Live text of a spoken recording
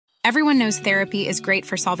Everyone knows therapy is great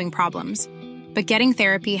for solving problems, but getting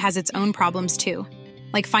therapy has its own problems too,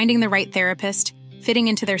 like finding the right therapist, fitting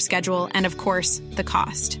into their schedule, and of course, the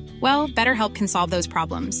cost. Well, BetterHelp can solve those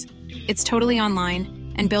problems. It's totally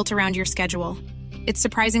online and built around your schedule. It's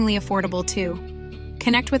surprisingly affordable too.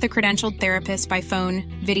 Connect with a credentialed therapist by phone,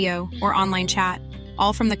 video, or online chat,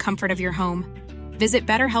 all from the comfort of your home. Visit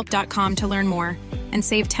BetterHelp.com to learn more and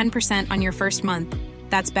save 10% on your first month.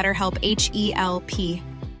 That's BetterHelp, H-E-L-P.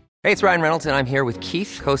 Hey, it's Ryan Reynolds, and I'm here with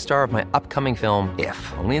Keith, co-star of my upcoming film, If,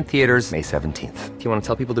 only in theaters May 17th. Do you want to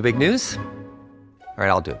tell people the big news? All right,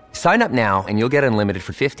 I'll do it. Sign up now and you'll get unlimited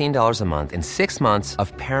for $15 a month and 6 months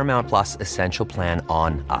of Paramount Plus Essential Plan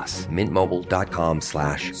on us.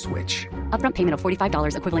 MintMobile.com/switch. Upfront payment of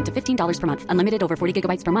 $45 equivalent to $15 per month. Unlimited over 40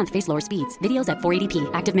 gigabytes per month. Face lower speeds. Videos at 480p.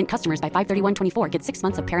 Active Mint customers by 531.24 get 6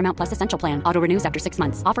 months of Paramount Plus Essential Plan. Auto renews after 6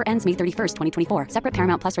 months. Offer ends May 31st, 2024. Separate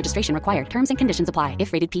Paramount Plus registration required. Terms and conditions apply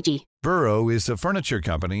if rated PG. Burrow is a furniture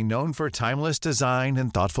company known for timeless design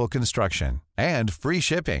and thoughtful construction and free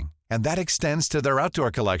shipping. And that extends to their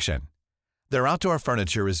outdoor collection. Their outdoor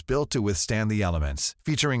furniture is built to withstand the elements,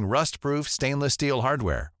 featuring rust-proof stainless steel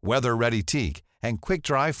hardware, weather-ready teak, and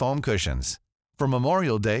quick-dry foam cushions. For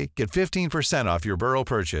Memorial Day, get 15% off your Burrow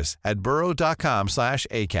purchase at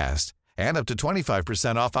burrow.com/ACAST and up to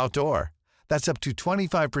 25% off outdoor. That's up to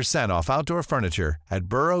 25% off outdoor furniture at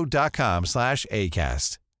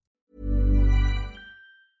burrow.com/ACAST.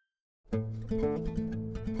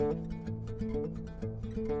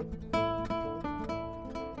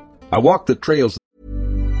 I walk the trails.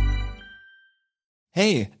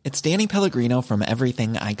 Hey, it's Danny Pellegrino from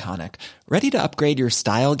Everything Iconic. Ready to upgrade your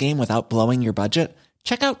style game without blowing your budget?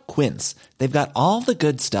 Check out Quince. They've got all the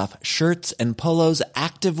good stuff, shirts and polos,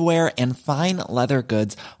 activewear, and fine leather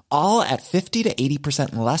goods, all at 50 to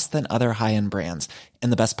 80% less than other high-end brands. And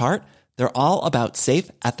the best part? They're all about safe,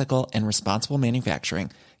 ethical, and responsible manufacturing.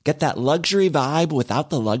 Get that luxury vibe without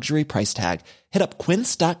the luxury price tag. Hit up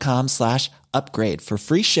quince.com/upgrade for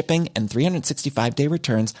free shipping and 365-day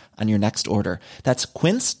returns on your next order. That's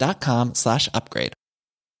quince.com/upgrade.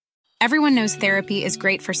 Everyone knows therapy is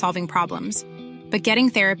great for solving problems, but getting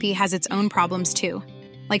therapy has its own problems too,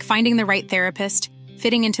 like finding the right therapist,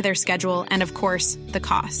 fitting into their schedule, and of course, the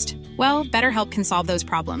cost. Well, BetterHelp can solve those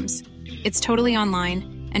problems. It's totally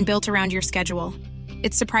online and built around your schedule.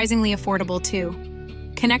 It's surprisingly affordable too.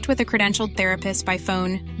 Connect with a credentialed therapist by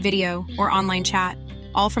phone, video, or online chat,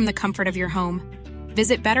 all from the comfort of your home.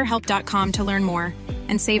 Visit BetterHelp.com to learn more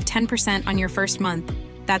and save 10% on your first month.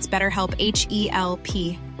 That's BetterHelp,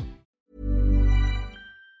 H-E-L-P.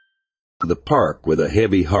 The park with a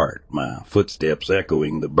heavy heart, my footsteps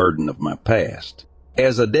echoing the burden of my past.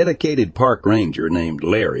 As a dedicated park ranger named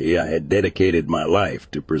Larry, I had dedicated my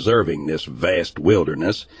life to preserving this vast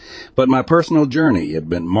wilderness, but my personal journey had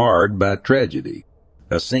been marred by tragedy.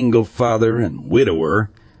 A single father and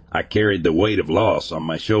widower, I carried the weight of loss on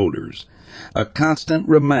my shoulders, a constant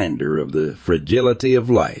reminder of the fragility of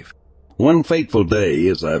life. One fateful day,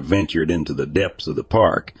 as I ventured into the depths of the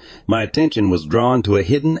park, my attention was drawn to a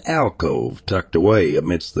hidden alcove tucked away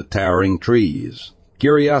amidst the towering trees.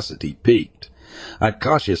 Curiosity piqued. I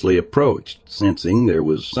cautiously approached, sensing there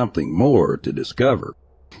was something more to discover.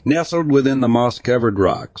 Nestled within the moss-covered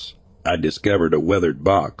rocks, I discovered a weathered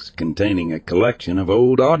box containing a collection of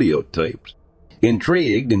old audio tapes.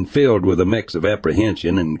 Intrigued and filled with a mix of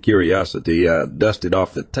apprehension and curiosity, I dusted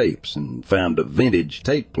off the tapes and found a vintage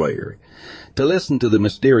tape player to listen to the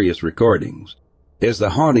mysterious recordings. As the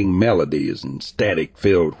haunting melodies and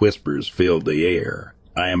static-filled whispers filled the air,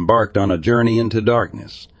 I embarked on a journey into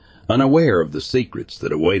darkness, unaware of the secrets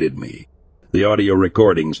that awaited me. The audio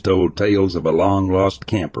recordings told tales of a long-lost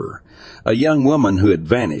camper, a young woman who had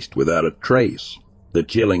vanished without a trace. The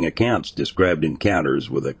chilling accounts described encounters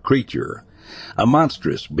with a creature, a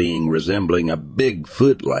monstrous being resembling a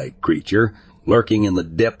Bigfoot-like creature lurking in the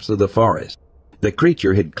depths of the forest. The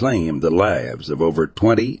creature had claimed the lives of over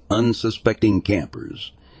 20 unsuspecting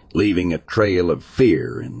campers, leaving a trail of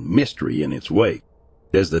fear and mystery in its wake.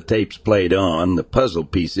 As the tapes played on, the puzzle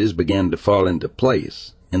pieces began to fall into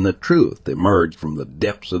place, and the truth emerged from the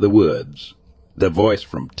depths of the woods. The voice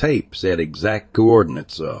from tape said exact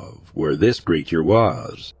coordinates of where this creature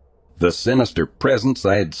was. The sinister presence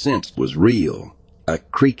I had sensed was real, a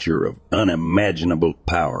creature of unimaginable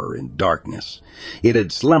power and darkness. It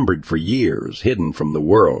had slumbered for years, hidden from the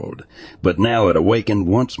world, but now it awakened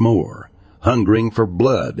once more, hungering for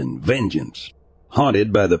blood and vengeance.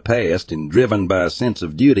 Haunted by the past and driven by a sense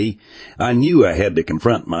of duty, I knew I had to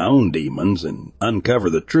confront my own demons and uncover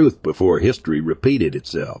the truth before history repeated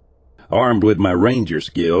itself. Armed with my ranger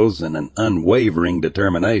skills and an unwavering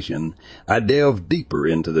determination, I delved deeper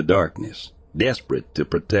into the darkness, desperate to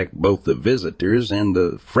protect both the visitors and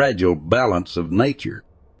the fragile balance of nature.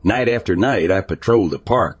 Night after night I patrolled the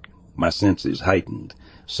park, my senses heightened,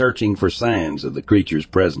 searching for signs of the creature's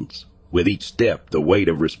presence. With each step, the weight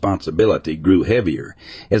of responsibility grew heavier,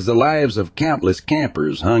 as the lives of countless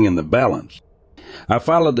campers hung in the balance. I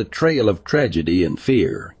followed the trail of tragedy and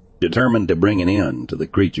fear, determined to bring an end to the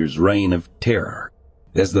creature's reign of terror.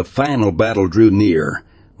 As the final battle drew near,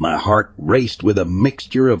 my heart raced with a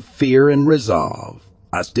mixture of fear and resolve.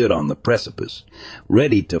 I stood on the precipice,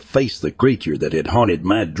 ready to face the creature that had haunted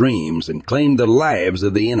my dreams and claimed the lives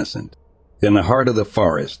of the innocent. In the heart of the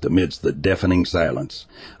forest, amidst the deafening silence,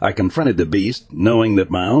 I confronted the beast, knowing that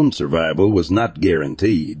my own survival was not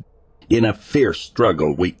guaranteed. In a fierce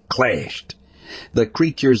struggle, we clashed. The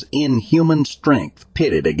creature's inhuman strength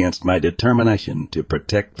pitted against my determination to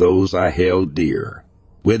protect those I held dear.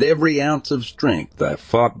 With every ounce of strength, I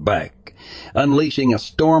fought back, unleashing a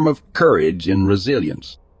storm of courage and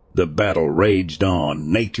resilience. The battle raged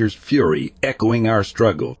on, nature's fury echoing our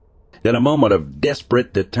struggle. In a moment of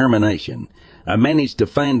desperate determination, I managed to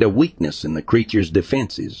find a weakness in the creature's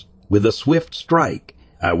defenses. With a swift strike,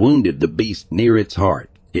 I wounded the beast near its heart,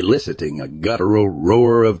 eliciting a guttural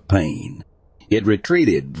roar of pain. It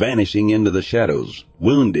retreated, vanishing into the shadows,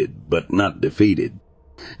 wounded but not defeated.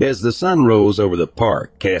 As the sun rose over the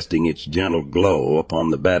park, casting its gentle glow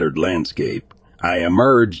upon the battered landscape, I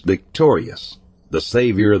emerged victorious, the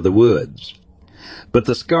savior of the woods. But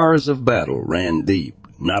the scars of battle ran deep,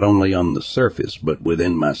 not only on the surface but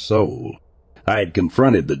within my soul. I had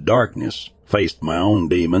confronted the darkness, faced my own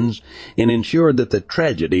demons, and ensured that the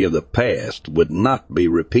tragedy of the past would not be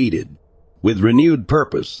repeated. With renewed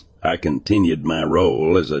purpose, I continued my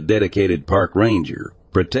role as a dedicated park ranger,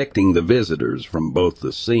 protecting the visitors from both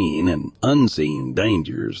the seen and unseen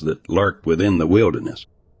dangers that lurked within the wilderness.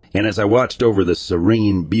 And as I watched over the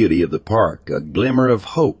serene beauty of the park, a glimmer of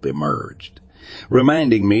hope emerged,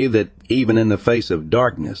 reminding me that even in the face of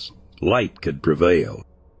darkness, light could prevail.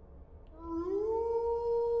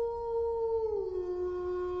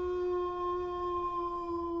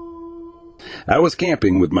 I was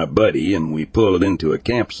camping with my buddy, and we pulled into a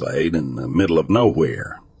campsite in the middle of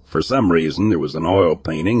nowhere. For some reason, there was an oil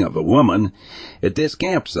painting of a woman at this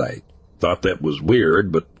campsite. Thought that was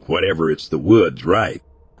weird, but whatever, it's the woods, right?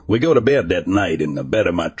 We go to bed that night in the bed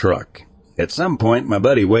of my truck. At some point, my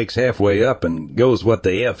buddy wakes halfway up and goes, "What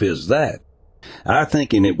the F is that?" I,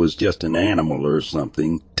 thinking it was just an animal or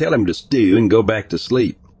something, tell him to stew and go back to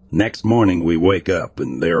sleep. Next morning we wake up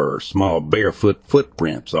and there are small barefoot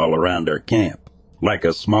footprints all around our camp, like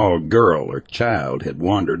a small girl or child had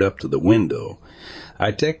wandered up to the window.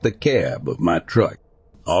 I checked the cab of my truck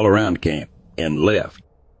all around camp and left.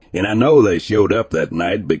 And I know they showed up that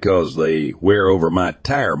night because they wear over my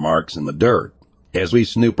tire marks in the dirt. As we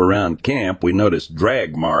snoop around camp, we notice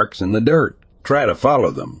drag marks in the dirt. Try to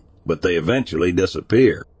follow them, but they eventually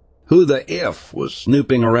disappear. Who the F was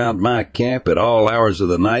snooping around my camp at all hours of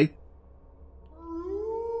the night?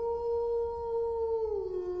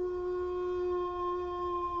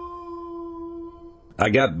 I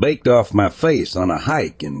got baked off my face on a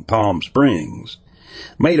hike in Palm Springs,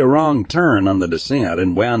 made a wrong turn on the descent,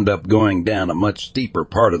 and wound up going down a much steeper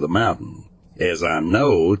part of the mountain. As I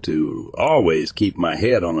know to always keep my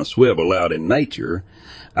head on a swivel out in nature,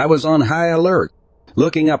 I was on high alert.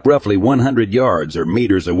 Looking up roughly 100 yards or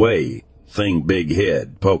meters away, thing big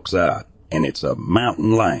head pokes out, and it's a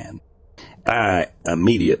mountain lion. I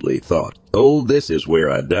immediately thought, oh, this is where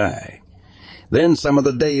I die. Then some of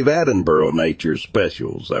the Dave Attenborough nature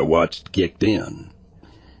specials I watched kicked in.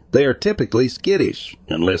 They are typically skittish,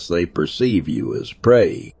 unless they perceive you as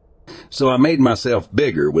prey. So I made myself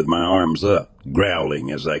bigger with my arms up, growling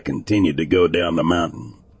as I continued to go down the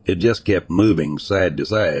mountain. It just kept moving side to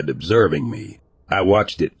side, observing me. I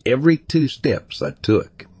watched it every 2 steps I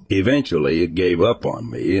took. Eventually, it gave up on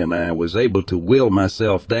me, and I was able to will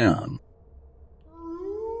myself down.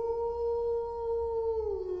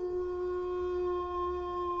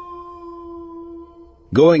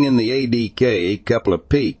 Going in the ADK, couple of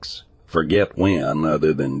peaks. Forget when,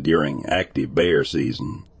 other than during active bear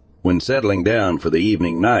season. When settling down for the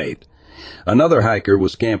evening night, another hiker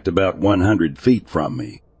was camped about 100 feet from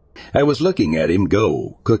me. I was looking at him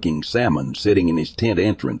go, cooking salmon, sitting in his tent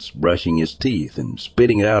entrance, brushing his teeth and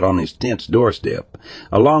spitting it out on his tent's doorstep,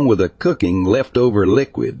 along with the cooking leftover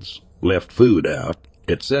liquids, left food out,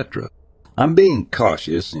 etc. I'm being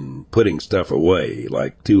cautious in putting stuff away,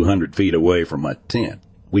 like 200 feet away from my tent.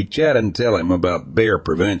 We chat and tell him about bear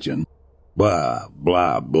prevention. Blah,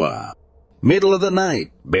 blah, blah. Middle of the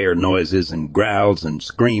night, bear noises and growls and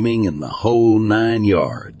screaming and the whole 9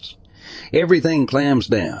 yards. Everything clams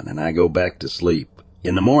down and I go back to sleep.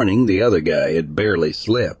 In the morning, the other guy had barely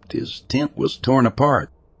slept. His tent was torn apart.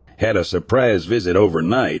 Had a surprise visit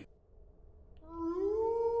overnight.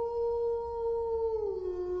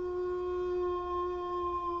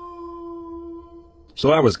 So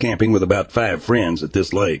I was camping with about 5 friends at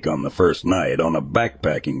this lake on the first night on a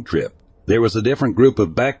backpacking trip. There was a different group of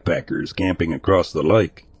backpackers camping across the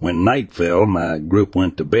lake. When night fell, my group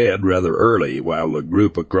went to bed rather early while the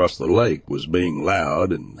group across the lake was being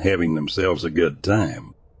loud and having themselves a good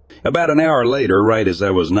time. About an hour later, right as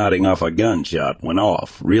I was nodding off, a gunshot went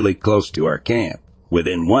off really close to our camp,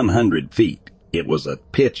 within 100 feet. It was a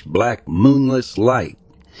pitch-black, moonless light.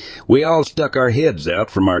 We all stuck our heads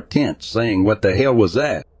out from our tents saying, "What the hell was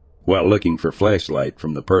that?" while looking for flashlight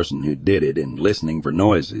from the person who did it and listening for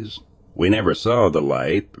noises. We never saw the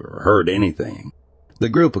light or heard anything. The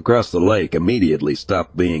group across the lake immediately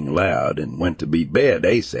stopped being loud and went to be bed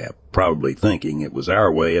ASAP, probably thinking it was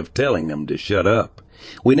our way of telling them to shut up.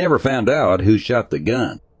 We never found out who shot the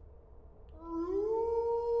gun.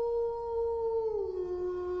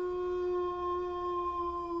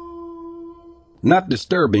 Not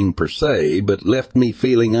disturbing per se, but left me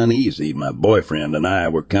feeling uneasy. My boyfriend and I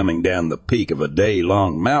were coming down the peak of a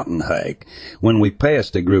day-long mountain hike when we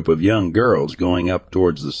passed a group of young girls going up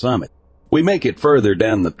towards the summit. We make it further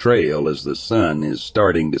down the trail as the sun is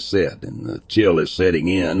starting to set and the chill is setting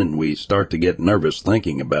in, and we start to get nervous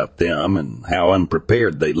thinking about them and how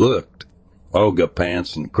unprepared they looked. Olga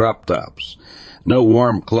pants and crop tops, no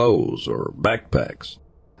warm clothes or backpacks.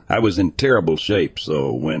 I was in terrible shape,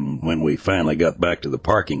 so when we finally got back to the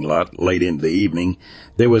parking lot late into the evening,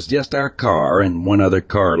 there was just our car and one other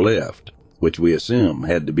car left, which we assume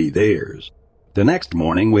had to be theirs. The next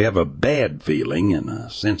morning, we have a bad feeling and a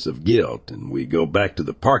sense of guilt, and we go back to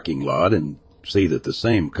the parking lot and see that the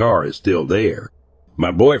same car is still there.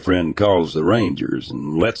 My boyfriend calls the Rangers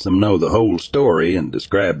and lets them know the whole story and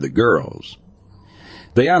describe the girls.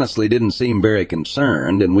 They honestly didn't seem very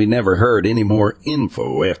concerned, and we never heard any more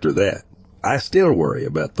info after that. I still worry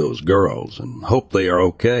about those girls and hope they are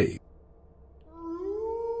okay.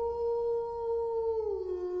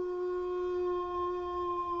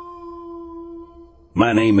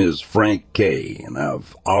 My name is Frank K., and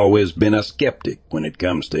I've always been a skeptic when it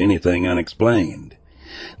comes to anything unexplained.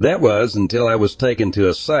 That was until I was taken to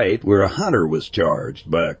a site where a hunter was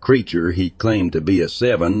charged by a creature he claimed to be a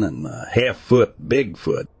 7.5-foot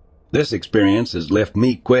Bigfoot. This experience has left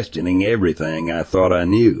me questioning everything I thought I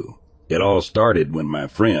knew. It all started when my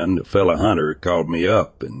friend, a fellow hunter, called me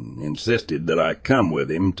up and insisted that I come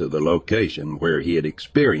with him to the location where he had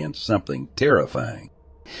experienced something terrifying.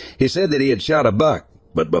 He said that he had shot a buck,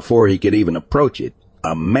 but before he could even approach it,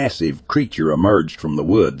 a massive creature emerged from the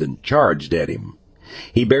woods and charged at him.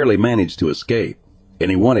 He barely managed to escape, and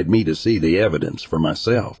he wanted me to see the evidence for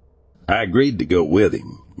myself. I agreed to go with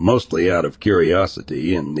him, mostly out of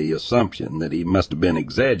curiosity and the assumption that he must have been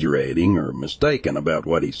exaggerating or mistaken about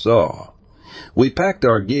what he saw. We packed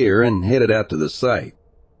our gear and headed out to the site.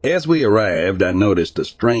 As we arrived, I noticed a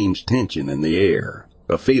strange tension in the air,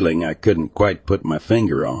 a feeling I couldn't quite put my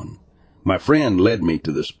finger on. My friend led me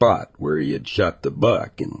to the spot where he had shot the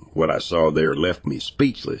buck, and what I saw there left me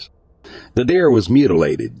speechless. The deer was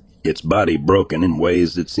mutilated, its body broken in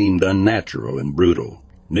ways that seemed unnatural and brutal.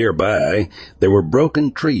 Nearby, there were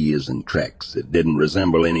broken trees and tracks that didn't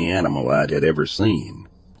resemble any animal I had ever seen.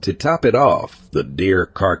 To top it off, the deer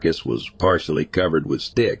carcass was partially covered with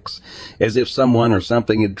sticks, as if someone or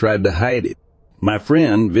something had tried to hide it. My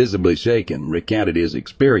friend, visibly shaken, recounted his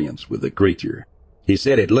experience with the creature. He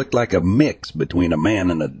said it looked like a mix between a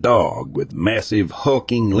man and a dog, with massive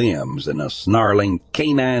hulking limbs and a snarling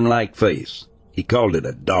canine-like face. He called it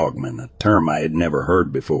a dogman, a term I had never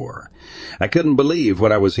heard before. I couldn't believe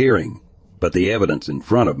what I was hearing, but the evidence in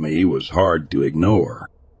front of me was hard to ignore.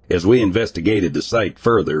 As we investigated the site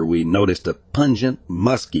further, we noticed a pungent,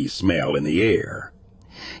 musky smell in the air.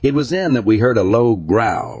 It was then that we heard a low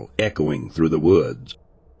growl echoing through the woods.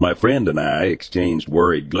 My friend and I exchanged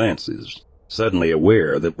worried glances, suddenly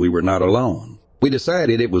aware that we were not alone. We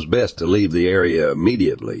decided it was best to leave the area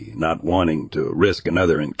immediately, not wanting to risk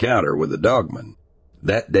another encounter with the dogman.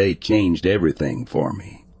 That day changed everything for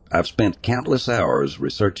me. I've spent countless hours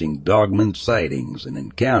researching dogman sightings and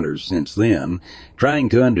encounters since then, trying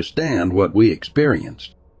to understand what we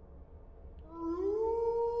experienced.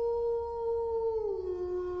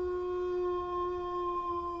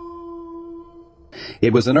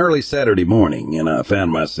 It was an early Saturday morning, and I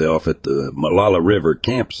found myself at the Molalla River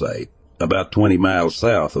campsite, about 20 miles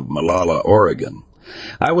south of Molalla, Oregon.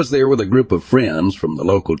 I was there with a group of friends from the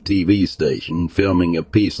local TV station filming a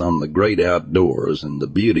piece on the great outdoors and the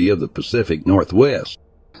beauty of the Pacific Northwest.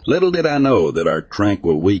 Little did I know that our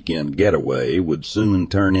tranquil weekend getaway would soon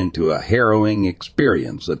turn into a harrowing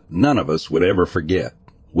experience that none of us would ever forget.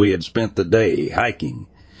 We had spent the day hiking,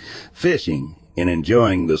 fishing, and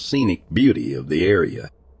enjoying the scenic beauty of the area.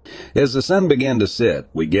 As the sun began to set,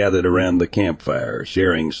 we gathered around the campfire,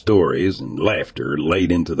 sharing stories and laughter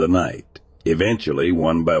late into the night. Eventually,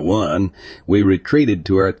 one by one, we retreated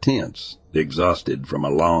to our tents, exhausted from a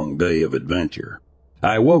long day of adventure.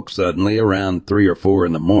 I woke suddenly around 3 or 4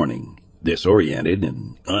 in the morning, disoriented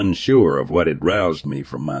and unsure of what had roused me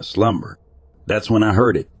from my slumber. That's when I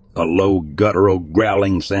heard it, a low, guttural,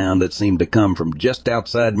 growling sound that seemed to come from just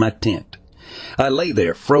outside my tent. I lay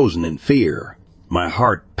there frozen in fear, my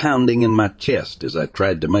heart pounding in my chest as I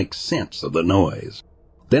tried to make sense of the noise.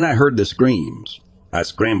 Then I heard the screams. I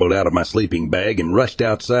scrambled out of my sleeping bag and rushed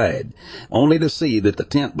outside, only to see that the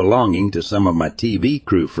tent belonging to some of my TV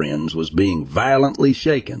crew friends was being violently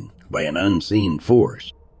shaken by an unseen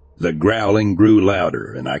force. The growling grew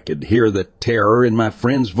louder, and I could hear the terror in my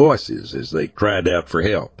friends' voices as they cried out for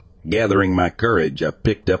help. Gathering my courage, I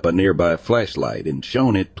picked up a nearby flashlight and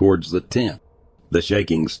shone it towards the tent. The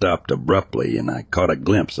shaking stopped abruptly, and I caught a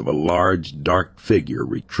glimpse of a large, dark figure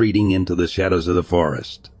retreating into the shadows of the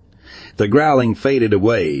forest. The growling faded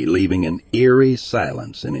away, leaving an eerie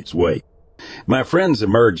silence in its wake. My friends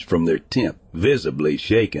emerged from their tent, visibly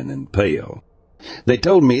shaken and pale. They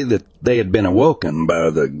told me that they had been awoken by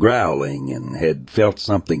the growling and had felt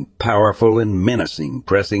something powerful and menacing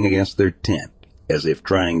pressing against their tent, as if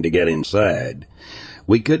trying to get inside.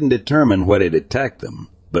 We couldn't determine what had attacked them,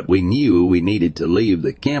 but we knew we needed to leave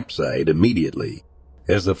the campsite immediately.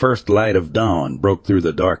 As the first light of dawn broke through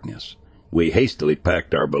the darkness, we hastily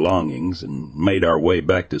packed our belongings and made our way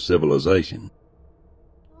back to civilization.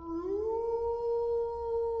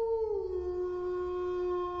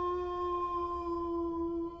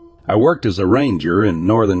 I worked as a ranger in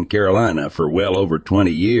Northern Carolina for well over 20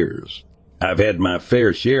 years. I've had my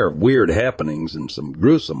fair share of weird happenings and some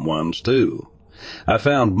gruesome ones, too. I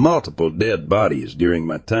found multiple dead bodies during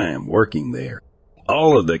my time working there.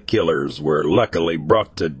 All of the killers were luckily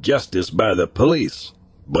brought to justice by the police.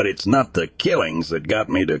 But it's not the killings that got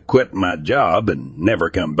me to quit my job and never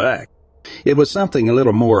come back. It was something a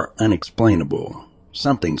little more unexplainable.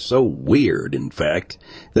 Something so weird, in fact,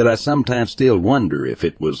 that I sometimes still wonder if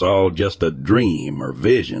it was all just a dream or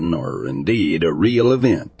vision or indeed a real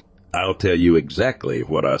event. I'll tell you exactly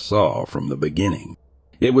what I saw from the beginning.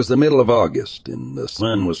 It was the middle of August, and the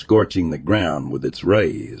sun was scorching the ground with its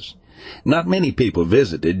rays. Not many people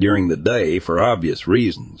visited during the day for obvious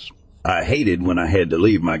reasons. I hated when I had to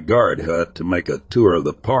leave my guard hut to make a tour of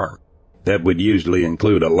the park. That would usually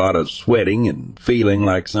include a lot of sweating and feeling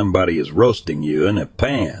like somebody is roasting you in a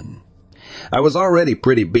pan. I was already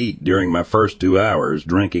pretty beat during my first 2 hours,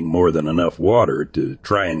 drinking more than enough water to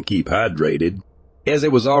try and keep hydrated. As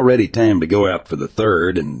it was already time to go out for the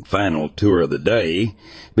third and final tour of the day,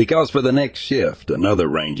 because for the next shift another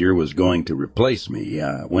ranger was going to replace me,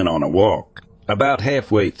 I went on a walk. About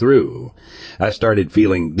halfway through, I started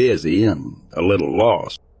feeling dizzy and a little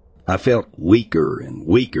lost. I felt weaker and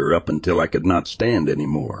weaker up until I could not stand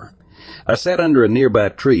anymore. I sat under a nearby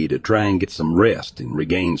tree to try and get some rest and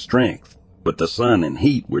regain strength, but the sun and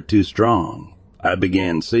heat were too strong. I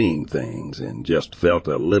began seeing things and just felt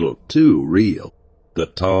a little too real. The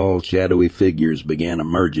tall, shadowy figures began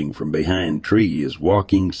emerging from behind trees,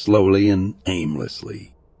 walking slowly and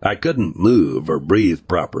aimlessly. I couldn't move or breathe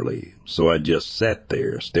properly, so I just sat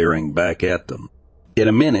there staring back at them. In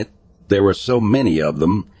a minute, there were so many of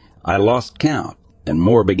them, I lost count, and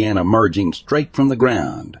more began emerging straight from the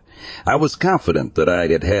ground. I was confident that I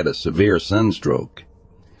had had a severe sunstroke.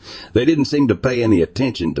 They didn't seem to pay any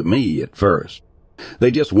attention to me at first. They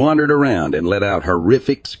just wandered around and let out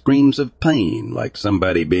horrific screams of pain like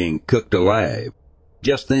somebody being cooked alive.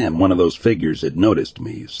 Just then, one of those figures had noticed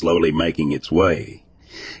me, slowly making its way.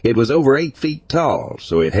 It was over 8 feet tall,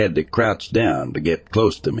 so it had to crouch down to get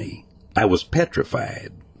close to me. I was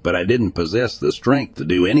petrified, but I didn't possess the strength to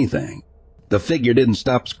do anything. The figure didn't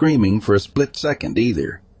stop screaming for a split second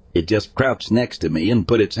either. It just crouched next to me and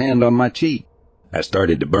put its hand on my cheek. I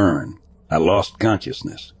started to burn. I lost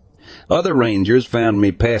consciousness. Other rangers found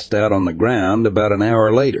me passed out on the ground about an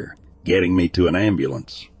hour later, getting me to an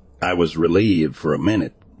ambulance. I was relieved for a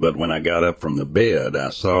minute, but when I got up from the bed, I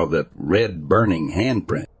saw that red burning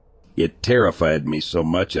handprint. It terrified me so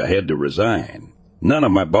much I had to resign. None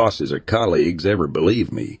of my bosses or colleagues ever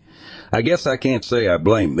believed me. I guess I can't say I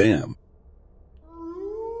blame them.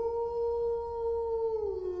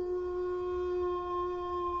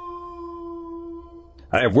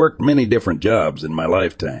 I have worked many different jobs in my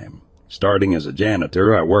lifetime. Starting as a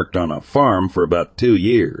janitor, I worked on a farm for about 2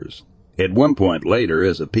 years. At one point later,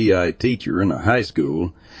 as a PI teacher in a high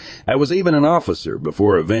school, I was even an officer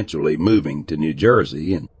before eventually moving to New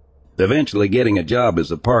Jersey and eventually getting a job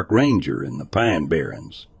as a park ranger in the Pine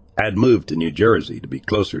Barrens. I'd moved to New Jersey to be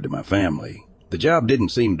closer to my family. The job didn't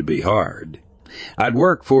seem to be hard. I'd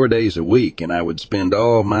work 4 days a week and I would spend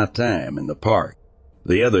all my time in the park.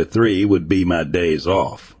 The other 3 would be my days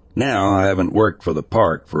off. Now I haven't worked for the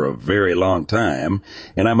park for a very long time,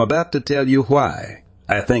 and I'm about to tell you why.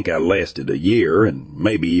 I think I lasted a year and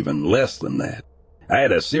maybe even less than that. I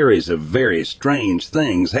had a series of very strange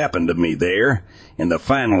things happen to me there, and the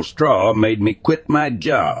final straw made me quit my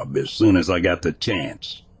job as soon as I got the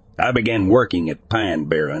chance. I began working at Pine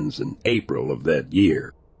Barrens in April of that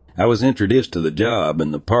year. I was introduced to the job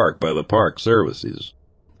in the park by the Park Services.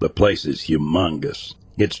 The place is humongous.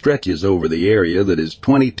 It stretches over the area that is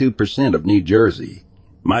 22% of New Jersey.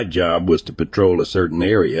 My job was to patrol a certain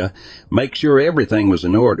area, make sure everything was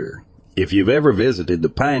in order. If you've ever visited the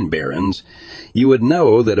Pine Barrens, you would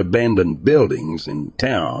know that abandoned buildings in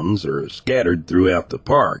towns are scattered throughout the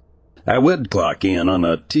park. I would clock in on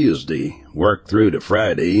a Tuesday, work through to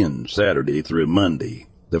Friday, and Saturday through Monday.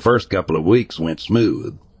 The first couple of weeks went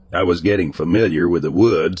smooth. I was getting familiar with the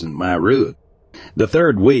woods and my route. The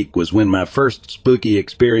third week was when my first spooky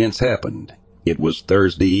experience happened. It was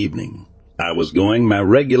Thursday evening. I was going my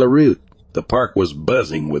regular route. The park was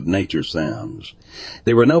buzzing with nature sounds.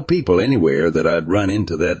 There were no people anywhere that I'd run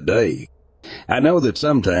into that day. I know that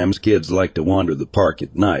sometimes kids like to wander the park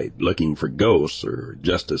at night, looking for ghosts or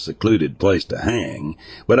just a secluded place to hang,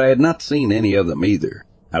 but I had not seen any of them either.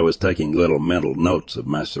 I was taking little mental notes of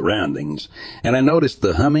my surroundings, and I noticed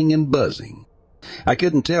the humming and buzzing. I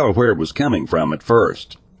couldn't tell where it was coming from at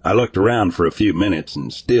first. I looked around for a few minutes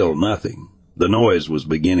and still nothing. The noise was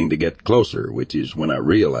beginning to get closer, which is when I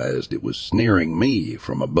realized it was sneering me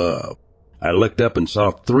from above. I looked up and saw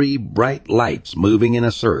 3 bright lights moving in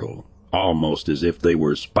a circle, almost as if they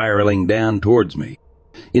were spiraling down towards me.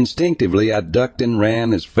 Instinctively, I ducked and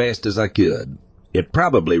ran as fast as I could. It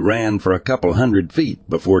probably ran for a couple 100 feet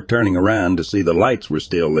before turning around to see the lights were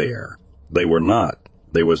still there. They were not.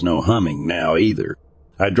 There was no humming now either.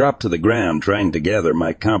 I dropped to the ground trying to gather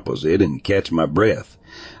my composite and catch my breath.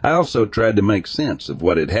 I also tried to make sense of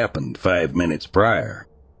what had happened 5 minutes prior.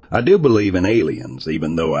 I do believe in aliens,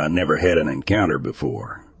 even though I never had an encounter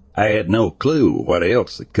before. I had no clue what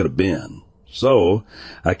else it could have been. So,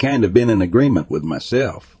 I kind of been in agreement with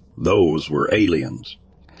myself. Those were aliens.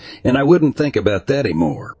 And I wouldn't think about that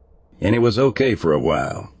anymore. And it was okay for a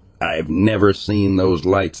while. I've never seen those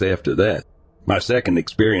lights after that. My second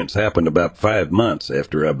experience happened about 5 months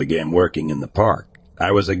after I began working in the park.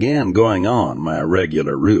 I was again going on my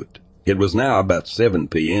regular route. It was now about 7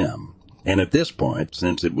 p.m., and at this point,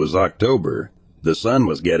 since it was October, the sun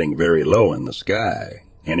was getting very low in the sky,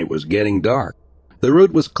 and it was getting dark. The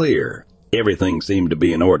route was clear. Everything seemed to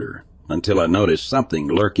be in order, until I noticed something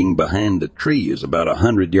lurking behind the trees about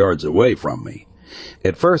 100 yards away from me.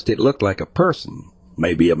 At first it looked like a person,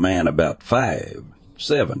 maybe a man about 5,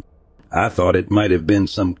 7. I thought it might have been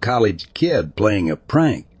some college kid playing a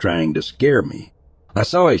prank, trying to scare me. I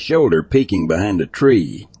saw his shoulder peeking behind a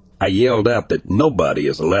tree. I yelled out that nobody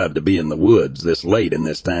is allowed to be in the woods this late in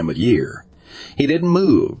this time of year. He didn't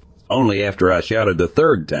move. Only after I shouted the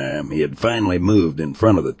third time, he had finally moved in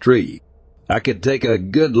front of the tree. I could take a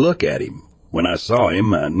good look at him. When I saw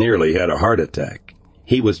him, I nearly had a heart attack.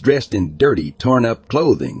 He was dressed in dirty, torn-up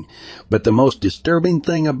clothing, but the most disturbing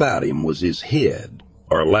thing about him was his head,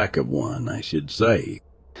 or lack of one, I should say.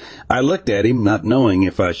 I looked at him, not knowing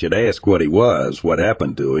if I should ask what he was, what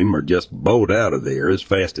happened to him, or just bolt out of there as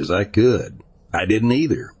fast as I could. I didn't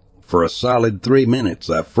either. For a solid 3 minutes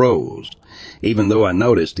I froze. Even though I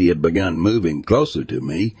noticed he had begun moving closer to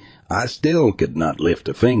me, I still could not lift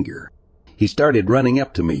a finger. He started running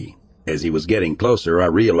up to me. As he was getting closer, I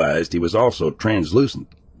realized he was also translucent.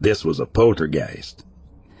 This was a poltergeist.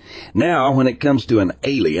 Now, when it comes to an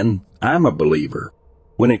alien, I'm a believer.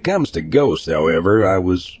 When it comes to ghosts, however, I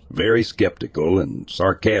was very skeptical and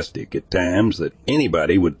sarcastic at times that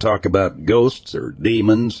anybody would talk about ghosts or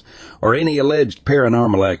demons or any alleged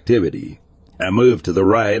paranormal activity. I moved to the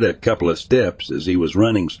right a couple of steps as he was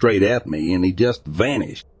running straight at me, and he just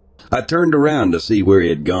vanished. I turned around to see where he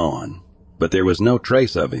had gone, but there was no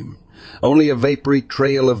trace of him, only a vapory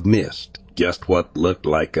trail of mist, just what looked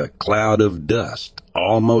like a cloud of dust,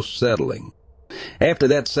 almost settling. After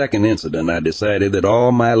that second incident, I decided that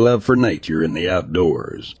all my love for nature and the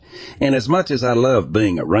outdoors, and as much as I loved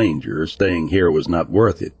being a ranger, staying here was not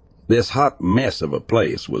worth it. This hot mess of a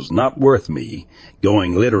place was not worth me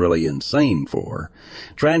going literally insane for,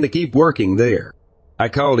 trying to keep working there. I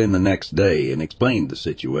called in the next day and explained the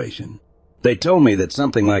situation. They told me that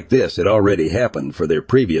something like this had already happened for their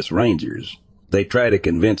previous rangers. They tried to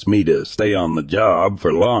convince me to stay on the job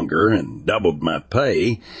for longer and doubled my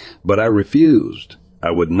pay, but I refused.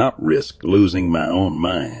 I would not risk losing my own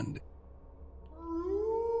mind.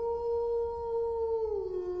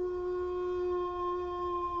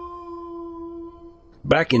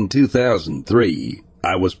 Back in 2003,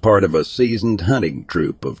 I was part of a seasoned hunting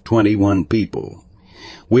troop of 21 people.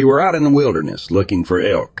 We were out in the wilderness looking for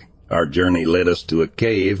elk. Our journey led us to a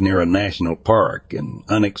cave near a national park, an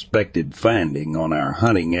unexpected finding on our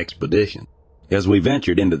hunting expedition. As we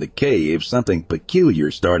ventured into the cave, something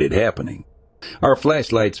peculiar started happening. Our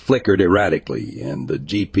flashlights flickered erratically, and the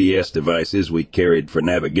GPS devices we carried for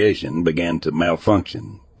navigation began to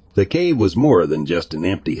malfunction. The cave was more than just an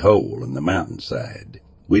empty hole in the mountainside.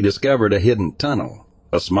 We discovered a hidden tunnel,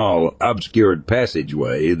 a small, obscured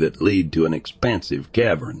passageway that led to an expansive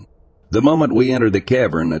cavern. The moment we entered the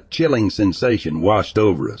cavern, a chilling sensation washed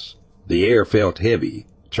over us. The air felt heavy,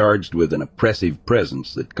 charged with an oppressive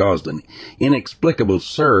presence that caused an inexplicable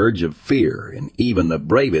surge of fear in even the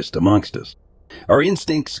bravest amongst us. Our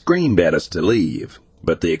instincts screamed at us to leave,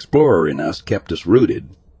 but the explorer in us kept us rooted.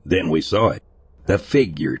 Then we saw it. A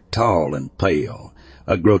figure tall and pale,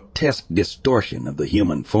 a grotesque distortion of the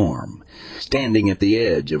human form, standing at the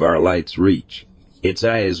edge of our light's reach. Its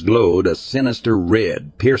eyes glowed a sinister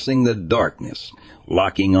red, piercing the darkness,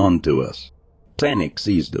 locking onto us. Panic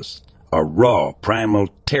seized us, a raw, primal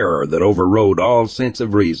terror that overrode all sense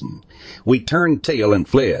of reason. We turned tail and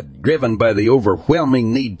fled, driven by the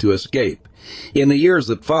overwhelming need to escape. In the years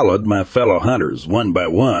that followed, my fellow hunters, one by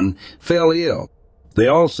one, fell ill. They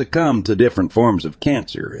all succumbed to different forms of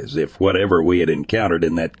cancer, as if whatever we had encountered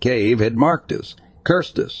in that cave had marked us,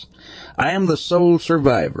 cursed us. I am the sole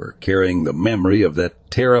survivor, carrying the memory of that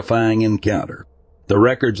terrifying encounter. The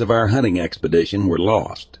records of our hunting expedition were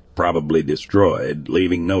lost, probably destroyed,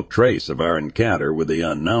 leaving no trace of our encounter with the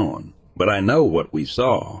unknown. But I know what we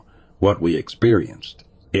saw, what we experienced.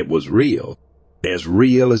 It was real as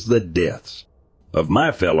the deaths of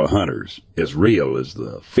my fellow hunters, as real as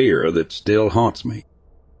the fear that still haunts me.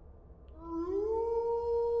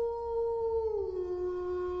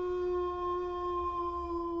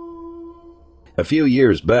 A few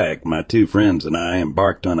years back, my two friends and I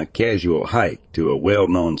embarked on a casual hike to a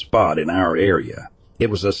well-known spot in our area. It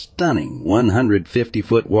was a stunning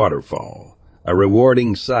 150-foot waterfall, a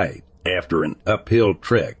rewarding sight after an uphill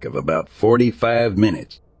trek of about 45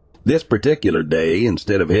 minutes. This particular day,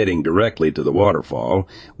 instead of heading directly to the waterfall,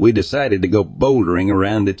 we decided to go bouldering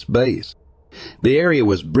around its base. The area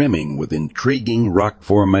was brimming with intriguing rock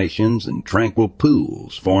formations and tranquil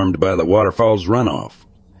pools formed by the waterfall's runoff.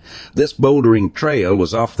 This bouldering trail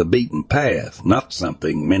was off the beaten path, not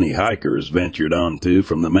something many hikers ventured onto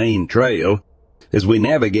from the main trail. As we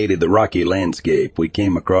navigated the rocky landscape, we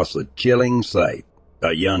came across a chilling sight.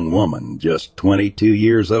 A young woman, just 22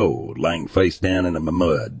 years old, lying face down in the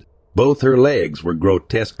mud. Both her legs were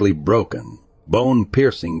grotesquely broken, bone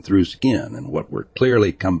piercing through skin and what were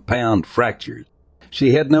clearly compound fractures.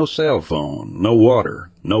 She had no cell phone, no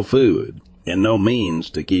water, no food, and no means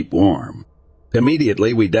to keep warm.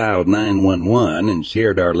 Immediately we dialed 911 and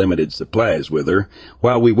shared our limited supplies with her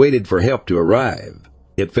while we waited for help to arrive.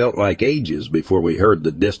 It felt like ages before we heard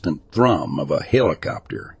the distant thrum of a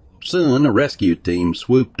helicopter. Soon a rescue team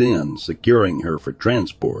swooped in, securing her for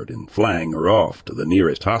transport and flying her off to the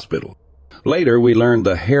nearest hospital. Later we learned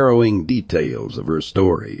the harrowing details of her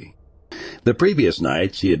story. The previous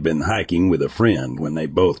night she had been hiking with a friend when they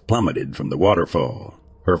both plummeted from the waterfall.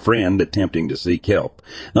 Her friend, attempting to seek help,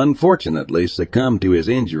 unfortunately succumbed to his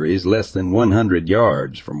injuries less than 100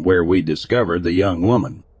 yards from where we discovered the young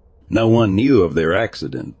woman. No one knew of their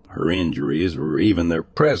accident, her injuries, or even their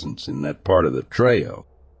presence in that part of the trail.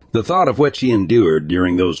 The thought of what she endured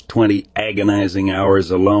during those 20 agonizing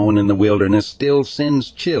hours alone in the wilderness still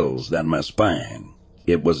sends chills down my spine.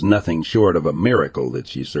 It was nothing short of a miracle that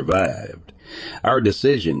she survived. Our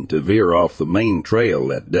decision to veer off the main trail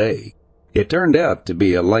that day, it turned out to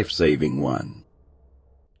be a life-saving one.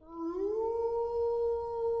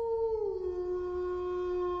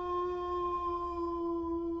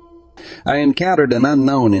 I encountered an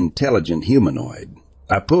unknown intelligent humanoid.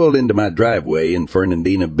 I pulled into my driveway in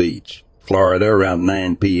Fernandina Beach, Florida, around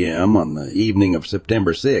 9 p.m. on the evening of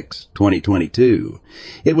September 6, 2022.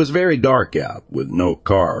 It was very dark out, with no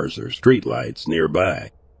cars or streetlights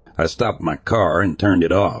nearby. I stopped my car and turned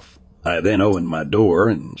it off. I then opened my door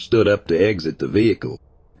and stood up to exit the vehicle.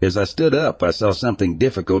 As I stood up, I saw something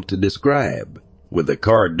difficult to describe. With the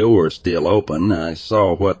car door still open, I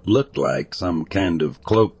saw what looked like some kind of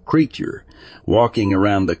cloaked creature walking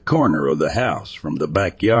around the corner of the house from the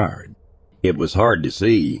backyard. It was hard to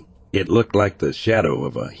see. It looked like the shadow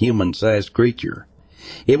of a human-sized creature.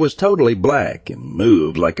 It was totally black and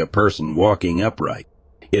moved like a person walking upright.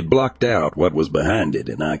 It blocked out what was behind it,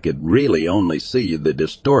 and I could really only see the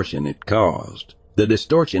distortion it caused. The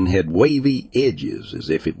distortion had wavy edges as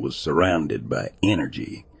if it was surrounded by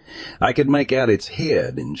energy. I could make out its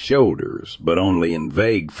head and shoulders, but only in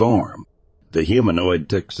vague form. The humanoid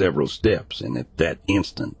took several steps, and at that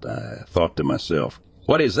instant I thought to myself,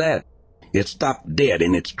 "What is that?" It stopped dead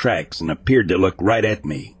in its tracks and appeared to look right at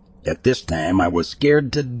me. At this time I was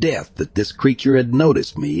scared to death that this creature had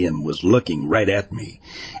noticed me and was looking right at me.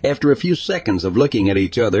 After a few seconds of looking at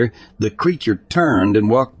each other, the creature turned and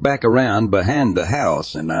walked back around behind the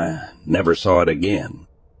house, and I never saw it again.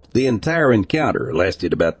 The entire encounter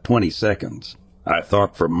lasted about 20 seconds. I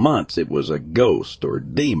thought for months it was a ghost or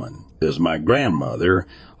demon, as my grandmother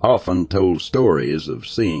often told stories of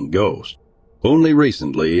seeing ghosts. Only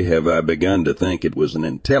recently have I begun to think it was an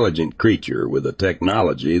intelligent creature with a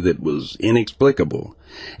technology that was inexplicable.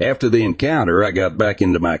 After the encounter, I got back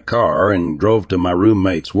into my car and drove to my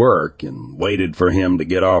roommate's work and waited for him to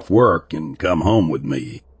get off work and come home with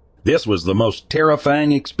me. This was the most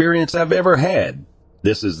terrifying experience I've ever had.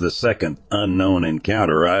 This is the second unknown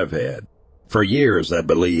encounter I've had. For years, I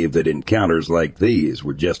believed that encounters like these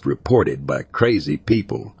were just reported by crazy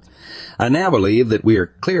people. I now believe that we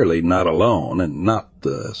are clearly not alone and not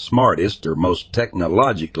the smartest or most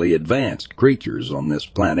technologically advanced creatures on this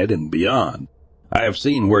planet and beyond. I have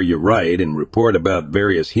seen where you write and report about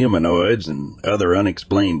various humanoids and other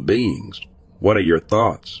unexplained beings. What are your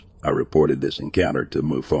thoughts? I reported this encounter to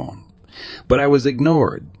MUFON. But I was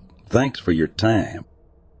ignored. Thanks for your time.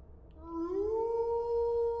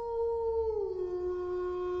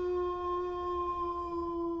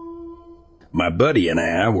 My buddy and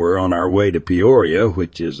I were on our way to Peoria,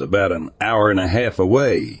 which is about an hour and a half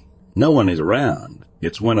away. No one is around.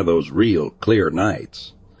 It's one of those real clear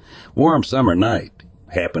nights. Warm summer night.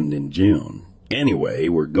 Happened in June. Anyway,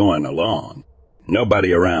 we're going along.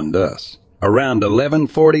 Nobody around us. Around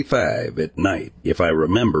 11:45 at night, if I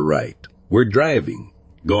remember right. We're driving,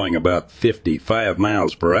 going about 55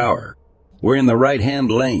 miles per hour. We're in the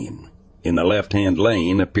right-hand lane. In the left-hand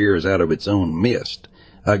lane appears out of its own mist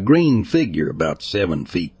a green figure about 7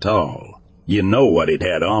 feet tall. You know what it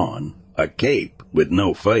had on. A cape with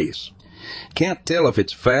no face. Can't tell if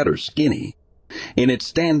it's fat or skinny. And it's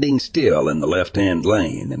standing still in the left-hand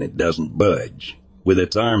lane, and it doesn't budge, with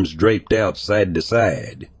its arms draped out side to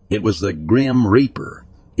side. It was the Grim Reaper.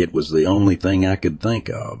 It was the only thing I could think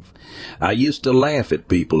of. I used to laugh at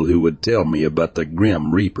people who would tell me about the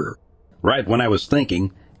Grim Reaper. Right when I was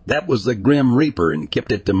thinking, that was the Grim Reaper, and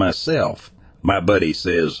kept it to myself, my buddy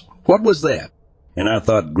says, "What was that?" And I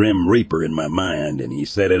thought Grim Reaper in my mind, and he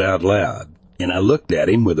said it out loud. And I looked at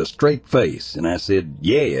him with a straight face, and I said,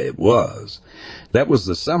 "Yeah, it was." That was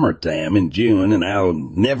the summertime in June, and I'll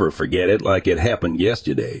never forget it like it happened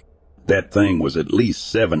yesterday. That thing was at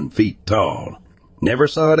least 7 feet tall. Never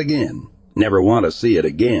saw it again. Never want to see it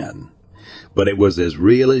again. But it was as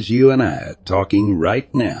real as you and I talking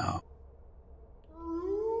right now.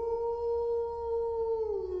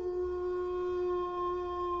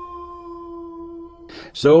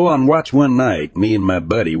 So on watch one night, me and my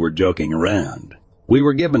buddy were joking around. We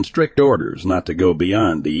were given strict orders not to go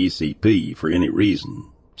beyond the ECP for any reason.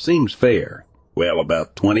 Seems fair. Well,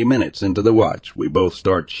 about 20 minutes into the watch, we both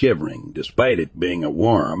start shivering, despite it being a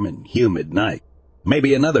warm and humid night.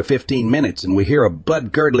 Maybe another 15 minutes, and we hear a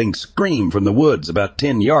blood-curdling scream from the woods about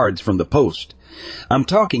 10 yards from the post. I'm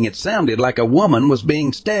talking, it sounded like a woman was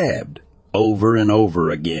being stabbed. Over and over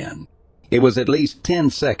again. It was at least 10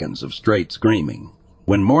 seconds of straight screaming.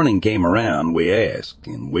 When morning came around, we asked,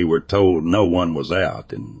 and we were told no one was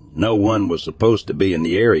out, and no one was supposed to be in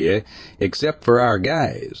the area except for our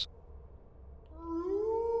guys.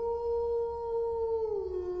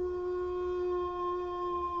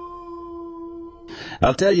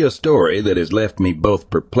 I'll tell you a story that has left me both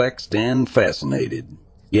perplexed and fascinated.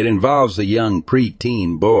 It involves a young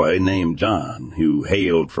preteen boy named John, who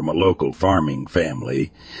hailed from a local farming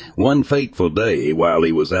family. One fateful day, while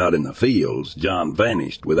he was out in the fields, John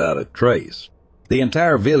vanished without a trace. The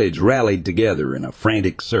entire village rallied together in a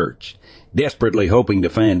frantic search, desperately hoping to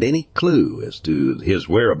find any clue as to his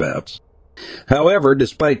whereabouts. However,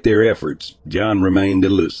 despite their efforts, John remained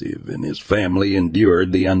elusive, and his family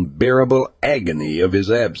endured the unbearable agony of his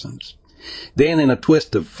absence. Then, in a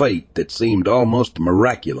twist of fate that seemed almost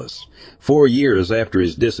miraculous, 4 years after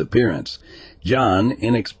his disappearance, John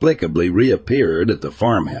inexplicably reappeared at the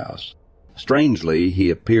farmhouse. Strangely, he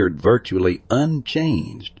appeared virtually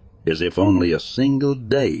unchanged, as if only a single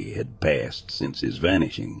day had passed since his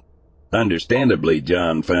vanishing. Understandably,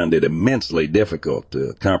 John found it immensely difficult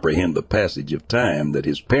to comprehend the passage of time that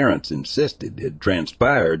his parents insisted had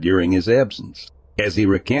transpired during his absence. As he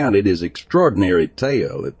recounted his extraordinary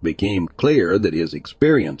tale, it became clear that his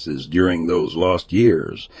experiences during those lost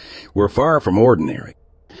years were far from ordinary.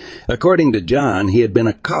 According to John, he had been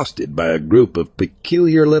accosted by a group of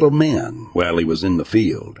peculiar little men while he was in the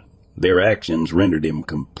field. Their actions rendered him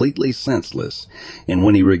completely senseless, and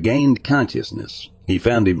when he regained consciousness, he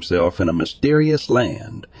found himself in a mysterious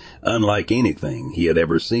land, unlike anything he had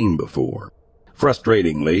ever seen before.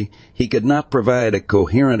 Frustratingly, he could not provide a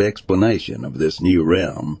coherent explanation of this new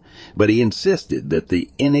realm, but he insisted that the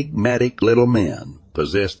enigmatic little men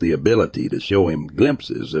possessed the ability to show him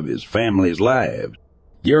glimpses of his family's lives.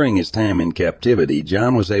 During his time in captivity,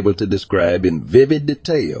 John was able to describe in vivid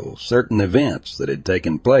detail certain events that had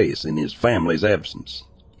taken place in his family's absence.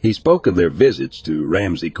 He spoke of their visits to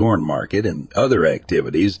Ramsey Corn Market and other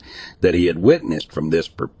activities that he had witnessed from this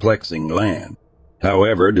perplexing land.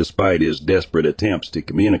 However, despite his desperate attempts to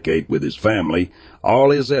communicate with his family,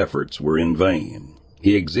 all his efforts were in vain.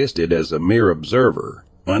 He existed as a mere observer,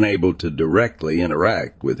 unable to directly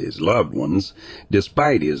interact with his loved ones,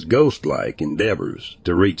 despite his ghost-like endeavors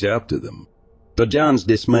to reach out to them. To John's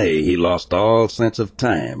dismay, he lost all sense of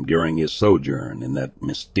time during his sojourn in that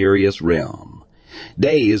mysterious realm.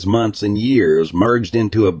 Days, months, and years merged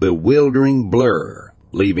into a bewildering blur,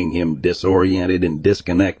 leaving him disoriented and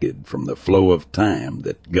disconnected from the flow of time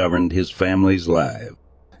that governed his family's life.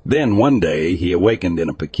 Then one day he awakened in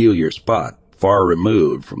a peculiar spot, far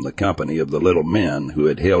removed from the company of the little men who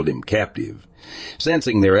had held him captive.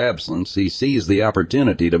 Sensing their absence, he seized the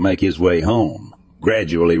opportunity to make his way home,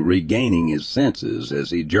 gradually regaining his senses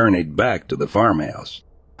as he journeyed back to the farmhouse.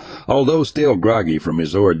 Although still groggy from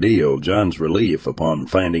his ordeal, John's relief upon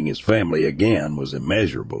finding his family again was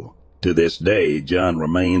immeasurable. To this day, John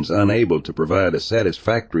remains unable to provide a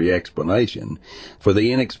satisfactory explanation for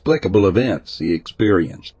the inexplicable events he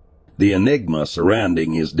experienced. The enigma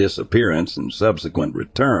surrounding his disappearance and subsequent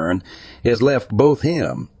return has left both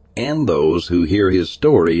him and those who hear his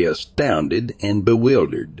story astounded and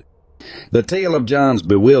bewildered. The tale of John's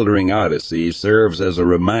bewildering odyssey serves as a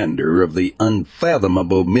reminder of the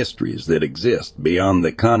unfathomable mysteries that exist beyond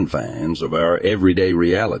the confines of our everyday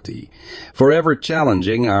reality, forever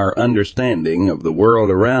challenging our understanding of the world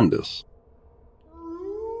around us.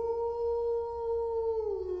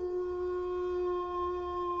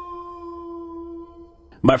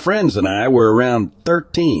 My friends and I were around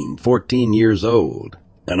 14 years old.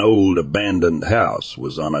 An old abandoned house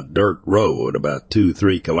was on a dirt road about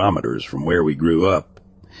 2-3 kilometers from where we grew up.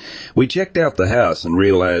 We checked out the house and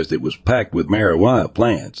realized it was packed with marijuana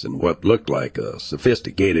plants in what looked like a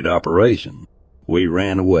sophisticated operation. We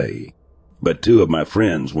ran away, but 2 of my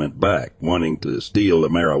friends went back, wanting to steal the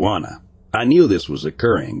marijuana. I knew this was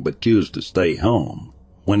occurring, but chose to stay home.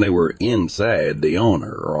 When they were inside, the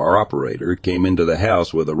owner, or operator, came into the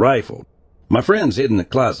house with a rifle. My friends hid in the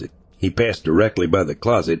closet. He passed directly by the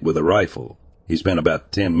closet with a rifle. He spent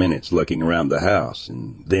about 10 minutes looking around the house,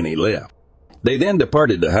 and then he left. They then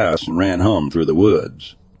departed the house and ran home through the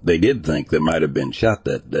woods. They did think they might have been shot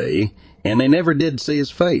that day, and they never did see his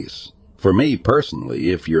face. For me personally,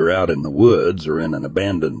 if you're out in the woods or in an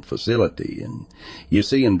abandoned facility and you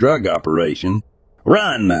see a drug operation,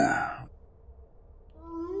 run now!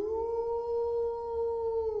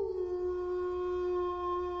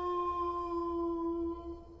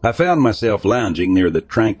 I found myself lounging near the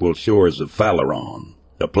tranquil shores of Phaleron,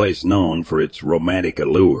 a place known for its romantic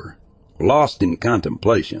allure. Lost in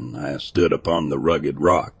contemplation, I stood upon the rugged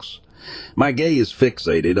rocks, my gaze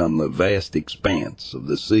fixated on the vast expanse of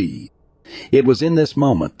the sea. It was in this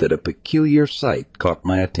moment that a peculiar sight caught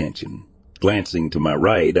my attention. Glancing to my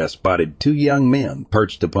right, I spotted 2 young men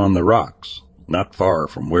perched upon the rocks, not far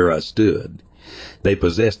from where I stood. They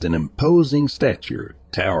possessed an imposing stature,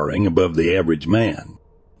 towering above the average man.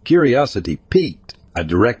 Curiosity piqued, I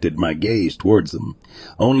directed my gaze towards them,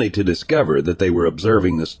 only to discover that they were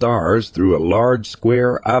observing the stars through a large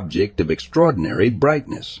square object of extraordinary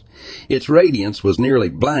brightness. Its radiance was nearly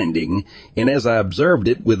blinding, and as I observed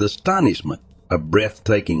it with astonishment, a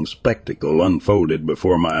breathtaking spectacle unfolded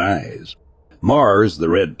before my eyes. Mars, the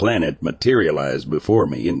red planet, materialized before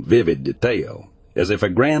me in vivid detail, as if a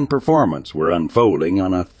grand performance were unfolding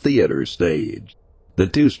on a theater stage. The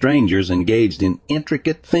two strangers engaged in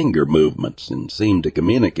intricate finger movements and seemed to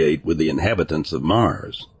communicate with the inhabitants of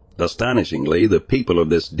Mars. Astonishingly, the people of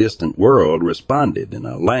this distant world responded in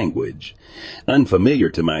a language unfamiliar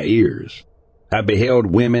to my ears. I beheld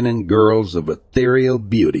women and girls of ethereal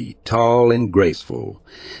beauty, tall and graceful,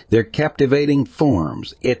 their captivating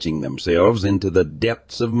forms etching themselves into the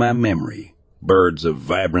depths of my memory. Birds of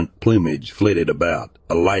vibrant plumage flitted about,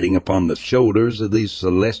 alighting upon the shoulders of these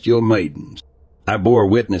celestial maidens. I bore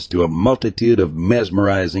witness to a multitude of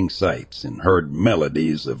mesmerizing sights and heard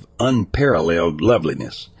melodies of unparalleled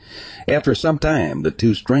loveliness. After some time, the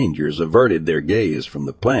two strangers averted their gaze from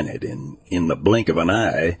the planet, and in the blink of an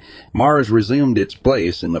eye, Mars resumed its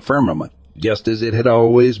place in the firmament, just as it had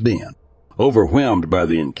always been. Overwhelmed by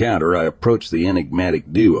the encounter, I approached the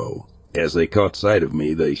enigmatic duo. As they caught sight of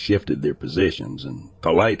me, they shifted their positions and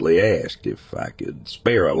politely asked if I could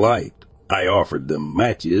spare a light. I offered them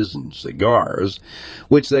matches and cigars,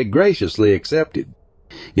 which they graciously accepted.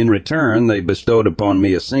 In return, they bestowed upon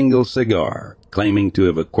me a single cigar, claiming to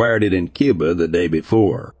have acquired it in Cuba the day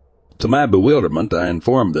before. To my bewilderment, I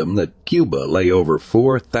informed them that Cuba lay over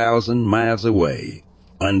 4,000 miles away.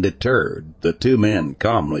 Undeterred, the two men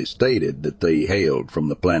calmly stated that they hailed from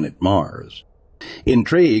the planet Mars.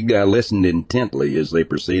 Intrigued, I listened intently as they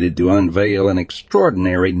proceeded to unveil an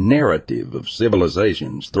extraordinary narrative of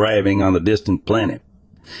civilizations thriving on the distant planet.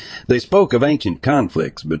 They spoke of ancient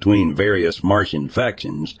conflicts between various Martian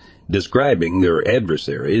factions, describing their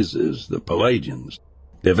adversaries as the Pelagians.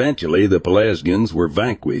 Eventually, the Pelasgians were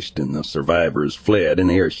vanquished and the survivors fled in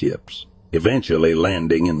airships, eventually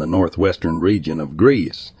landing in the northwestern region of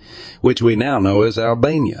Greece, which we now know as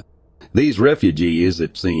Albania. These refugees,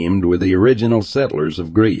 it seemed, were the original settlers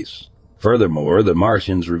of Greece. Furthermore, the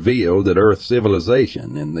Martians revealed that Earth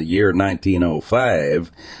civilization in the year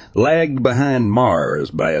 1905 lagged behind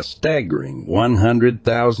Mars by a staggering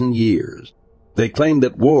 100,000 years. They claimed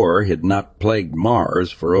that war had not plagued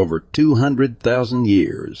Mars for over 200,000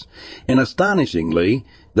 years, and astonishingly,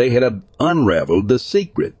 they had unraveled the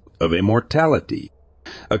secret of immortality.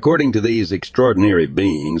 According to these extraordinary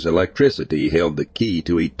beings, electricity held the key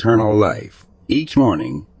to eternal life. Each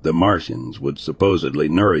morning, the Martians would supposedly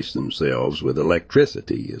nourish themselves with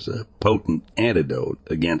electricity as a potent antidote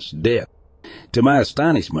against death. To my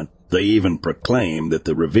astonishment, they even proclaimed that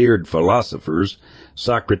the revered philosophers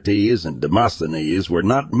Socrates and Demosthenes were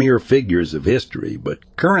not mere figures of history,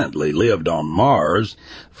 but currently lived on Mars,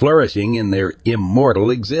 flourishing in their immortal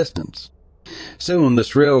existence. Soon the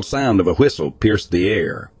shrill sound of a whistle pierced the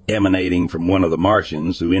air, emanating from one of the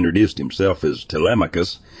Martians, who introduced himself as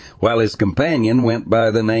Telemachus, while his companion went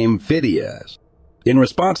by the name Phidias. In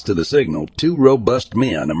response to the signal, two robust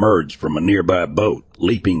men emerged from a nearby boat,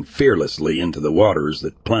 leaping fearlessly into the waters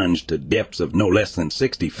that plunged to depths of no less than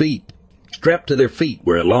 60 feet. Strapped to their feet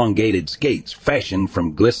were elongated skates fashioned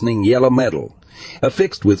from glistening yellow metal,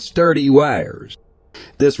 affixed with sturdy wires.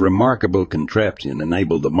 This remarkable contraption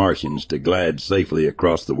enabled the Martians to glide safely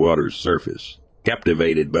across the water's surface.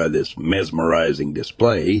 Captivated by this mesmerizing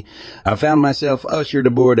display, I found myself ushered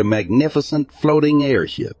aboard a magnificent floating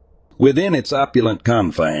airship. Within its opulent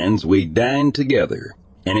confines, we dined together,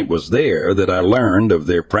 and it was there that I learned of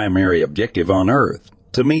their primary objective on Earth,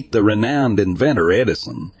 to meet the renowned inventor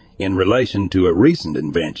Edison in relation to a recent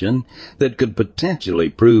invention that could potentially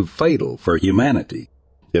prove fatal for humanity.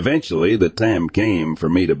 Eventually, the time came for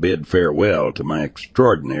me to bid farewell to my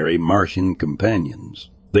extraordinary Martian companions.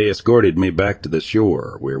 They escorted me back to the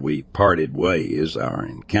shore, where we parted ways, our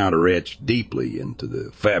encounter etched deeply into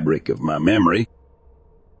the fabric of my memory.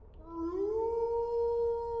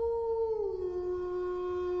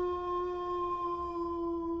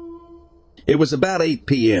 It was about 8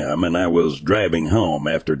 p.m., and I was driving home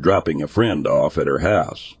after dropping a friend off at her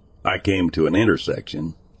house. I came to an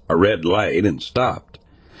intersection, a red light, and stopped.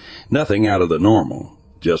 Nothing out of the normal,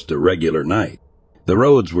 just a regular night. The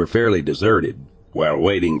roads were fairly deserted. While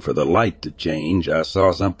waiting for the light to change, I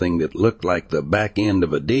saw something that looked like the back end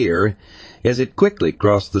of a deer as it quickly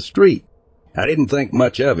crossed the street. I didn't think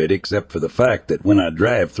much of it except for the fact that when I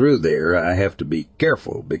drive through there, I have to be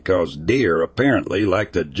careful because deer apparently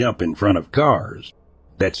like to jump in front of cars.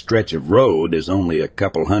 That stretch of road is only a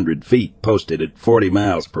couple 100 feet posted at 40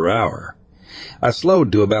 miles per hour. I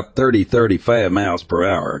slowed to about 30-35 miles per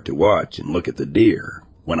hour to watch and look at the deer.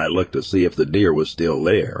 When I looked to see if the deer was still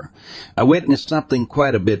there, I witnessed something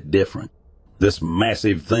quite a bit different. This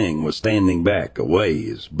massive thing was standing back a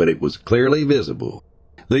ways, but it was clearly visible.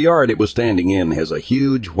 The yard it was standing in has a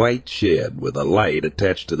huge white shed with a light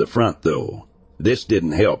attached to the front, though. This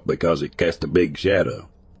didn't help because it cast a big shadow.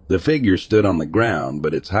 The figure stood on the ground,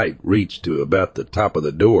 but its height reached to about the top of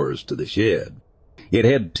the doors to the shed. It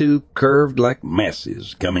had two curved-like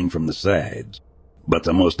masses coming from the sides, but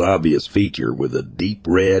the most obvious feature were the deep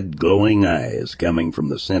red, glowing eyes coming from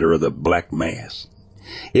the center of the black mass.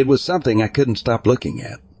 It was something I couldn't stop looking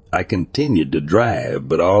at. I continued to drive,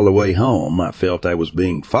 but all the way home I felt I was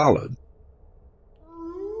being followed.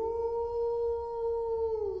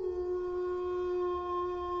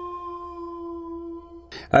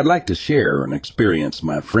 I'd like to share an experience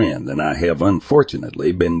my friend and I have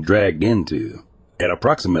unfortunately been dragged into. At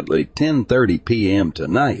approximately 10:30 p.m.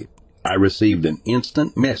 tonight, I received an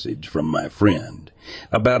instant message from my friend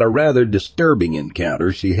about a rather disturbing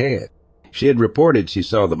encounter she had. She had reported she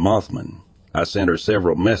saw the Mothman. I sent her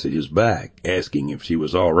several messages back asking if she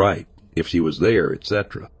was all right, if she was there,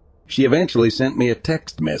 etc. She eventually sent me a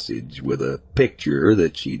text message with a picture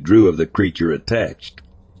that she drew of the creature attached.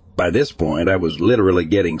 By this point, I was literally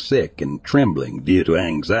getting sick and trembling due to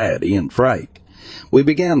anxiety and fright. We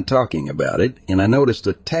began talking about it, and I noticed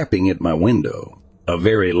a tapping at my window, a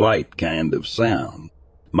very light kind of sound.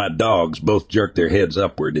 My dogs both jerked their heads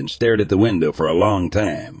upward and stared at the window for a long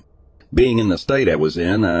time. Being in the state I was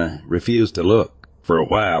in, I refused to look. For a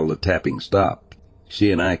while, the tapping stopped.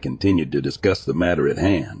 She and I continued to discuss the matter at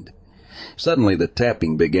hand. Suddenly, the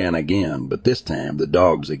tapping began again, but this time the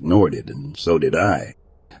dogs ignored it, and so did I.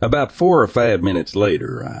 About 4 or 5 minutes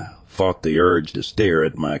later, I fought the urge to stare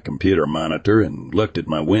at my computer monitor and looked at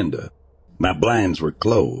my window. My blinds were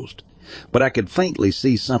closed, but I could faintly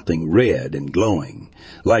see something red and glowing,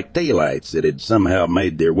 like daylights that had somehow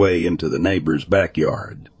made their way into the neighbor's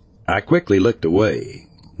backyard. I quickly looked away,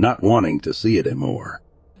 not wanting to see it anymore.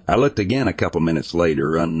 I looked again a couple minutes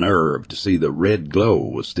later, unnerved to see the red glow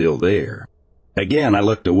was still there. Again I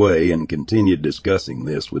looked away and continued discussing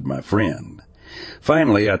this with my friend.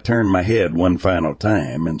 Finally, I turned my head one final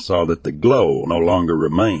time and saw that the glow no longer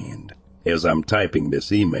remained. As I'm typing this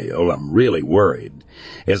email, I'm really worried,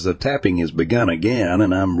 as the tapping has begun again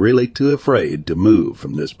and I'm really too afraid to move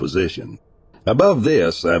from this position. Above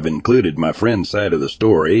this, I've included my friend's side of the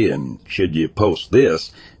story, and should you post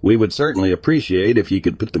this, we would certainly appreciate if you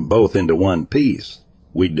could put them both into one piece.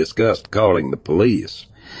 We discussed calling the police,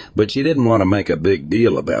 but she didn't want to make a big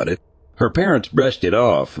deal about it. Her parents brushed it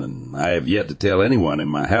off, and I have yet to tell anyone in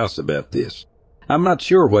my house about this. I'm not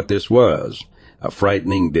sure what this was, a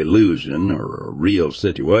frightening delusion or a real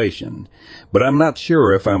situation, but I'm not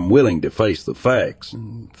sure if I'm willing to face the facts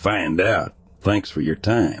and find out. Thanks for your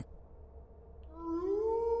time.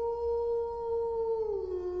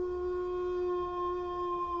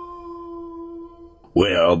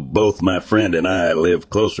 Well, both my friend and I live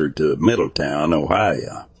closer to Middletown,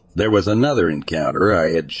 Ohio. There was another encounter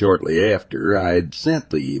I had shortly after I had sent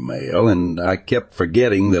the email, and I kept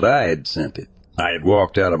forgetting that I had sent it. I had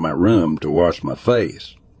walked out of my room to wash my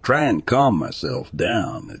face, try and calm myself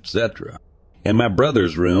down, etc. And my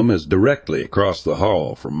brother's room is directly across the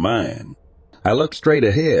hall from mine. I looked straight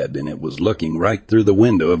ahead, and it was looking right through the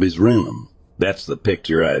window of his room. That's the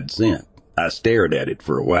picture I had sent. I stared at it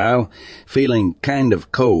for a while, feeling kind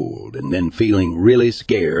of cold and then feeling really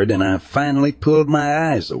scared, and I finally pulled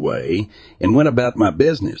my eyes away and went about my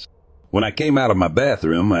business. When I came out of my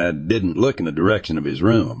bathroom, I didn't look in the direction of his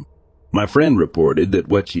room. My friend reported that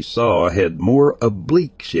what she saw had more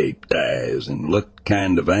oblique-shaped eyes and looked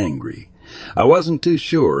kind of angry. I wasn't too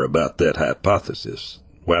sure about that hypothesis,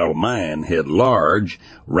 while mine had large,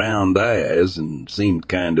 round eyes and seemed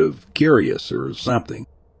kind of curious or something.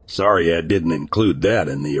 Sorry I didn't include that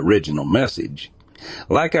in the original message.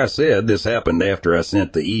 Like I said, this happened after I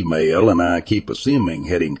sent the email, and I keep assuming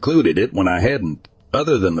had included it when I hadn't.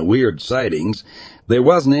 Other than the weird sightings, there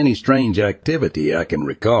wasn't any strange activity I can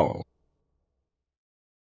recall.